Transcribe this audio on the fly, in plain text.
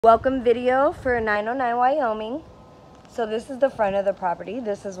Welcome video for 909 Wyoming. So this is the front of the property.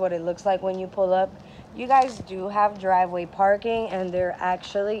 This is what it looks like when you pull up. You guys do have driveway parking, and there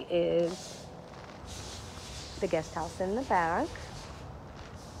actually is the guest house in the back.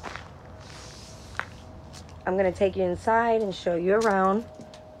 I'm gonna take you inside and show you around.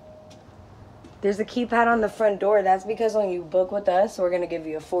 There's a keypad on the front door. That's because when you book with us, we're gonna give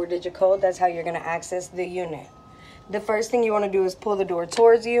you a 4-digit code. That's how you're gonna access the unit. The first thing you want to do is pull the door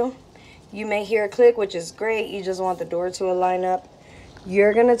towards you. You may hear a click, which is great. You just want the door to align up.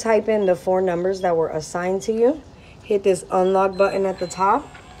 You're going to type in the 4 numbers that were assigned to you. Hit this unlock button at the top.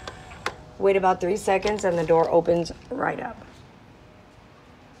 Wait about 3 seconds and the door opens right up.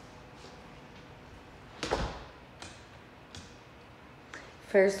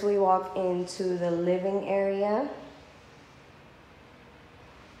 First, we walk into the living area.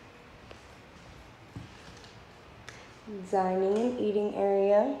 Dining and eating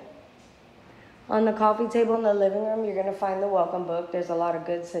area. On the coffee table in the living room, you're going to find the welcome book. There's a lot of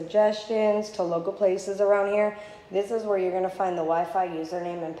good suggestions to local places around here. This is where you're going to find the Wi-Fi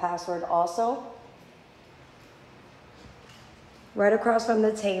username and password also. Right across from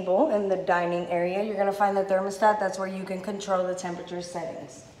the table in the dining area, you're going to find the thermostat. That's where you can control the temperature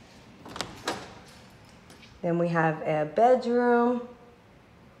settings. Then we have a bedroom.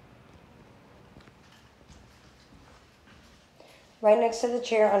 Right next to the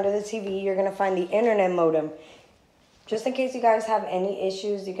chair under the TV, you're going to find the internet modem. Just in case you guys have any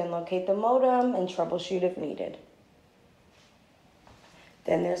issues, you can locate the modem and troubleshoot if needed.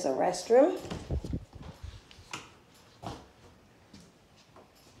 Then there's a restroom.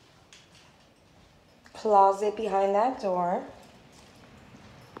 Closet behind that door.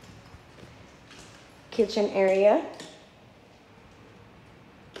 Kitchen area.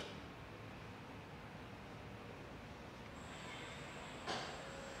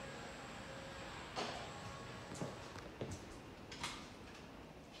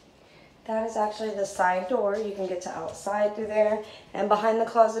 That is actually the side door. You can get to outside through there. And behind the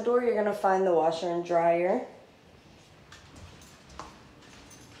closet door, you're going to find the washer and dryer.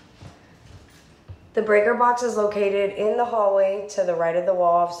 The breaker box is located in the hallway to the right of the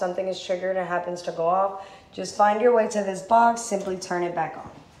wall. If something is triggered and happens to go off, just find your way to this box, simply turn it back on.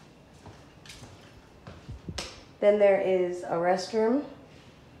 Then there is a restroom,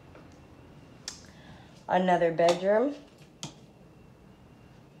 another bedroom,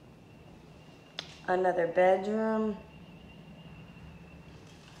 another bedroom.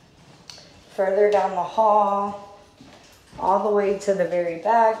 Further down the hall, all the way to the very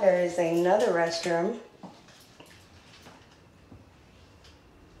back, there is another restroom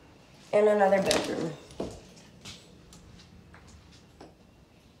and another bedroom.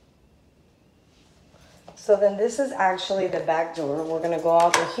 So then this is actually the back door. We're going to go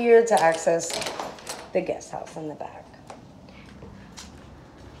out to here to access the guest house in the back.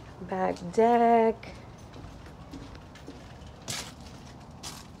 Back deck.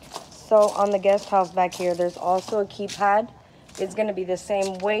 So on the guest house back here, there's also a keypad. It's going to be the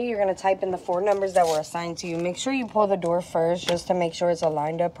same way. You're going to type in the 4 numbers that were assigned to you. Make sure you pull the door first just to make sure it's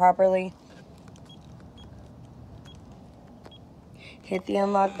aligned up properly. Hit the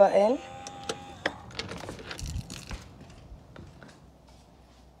unlock button.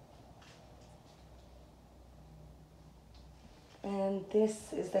 And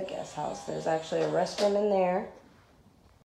this is the guest house. There's actually a restroom in there.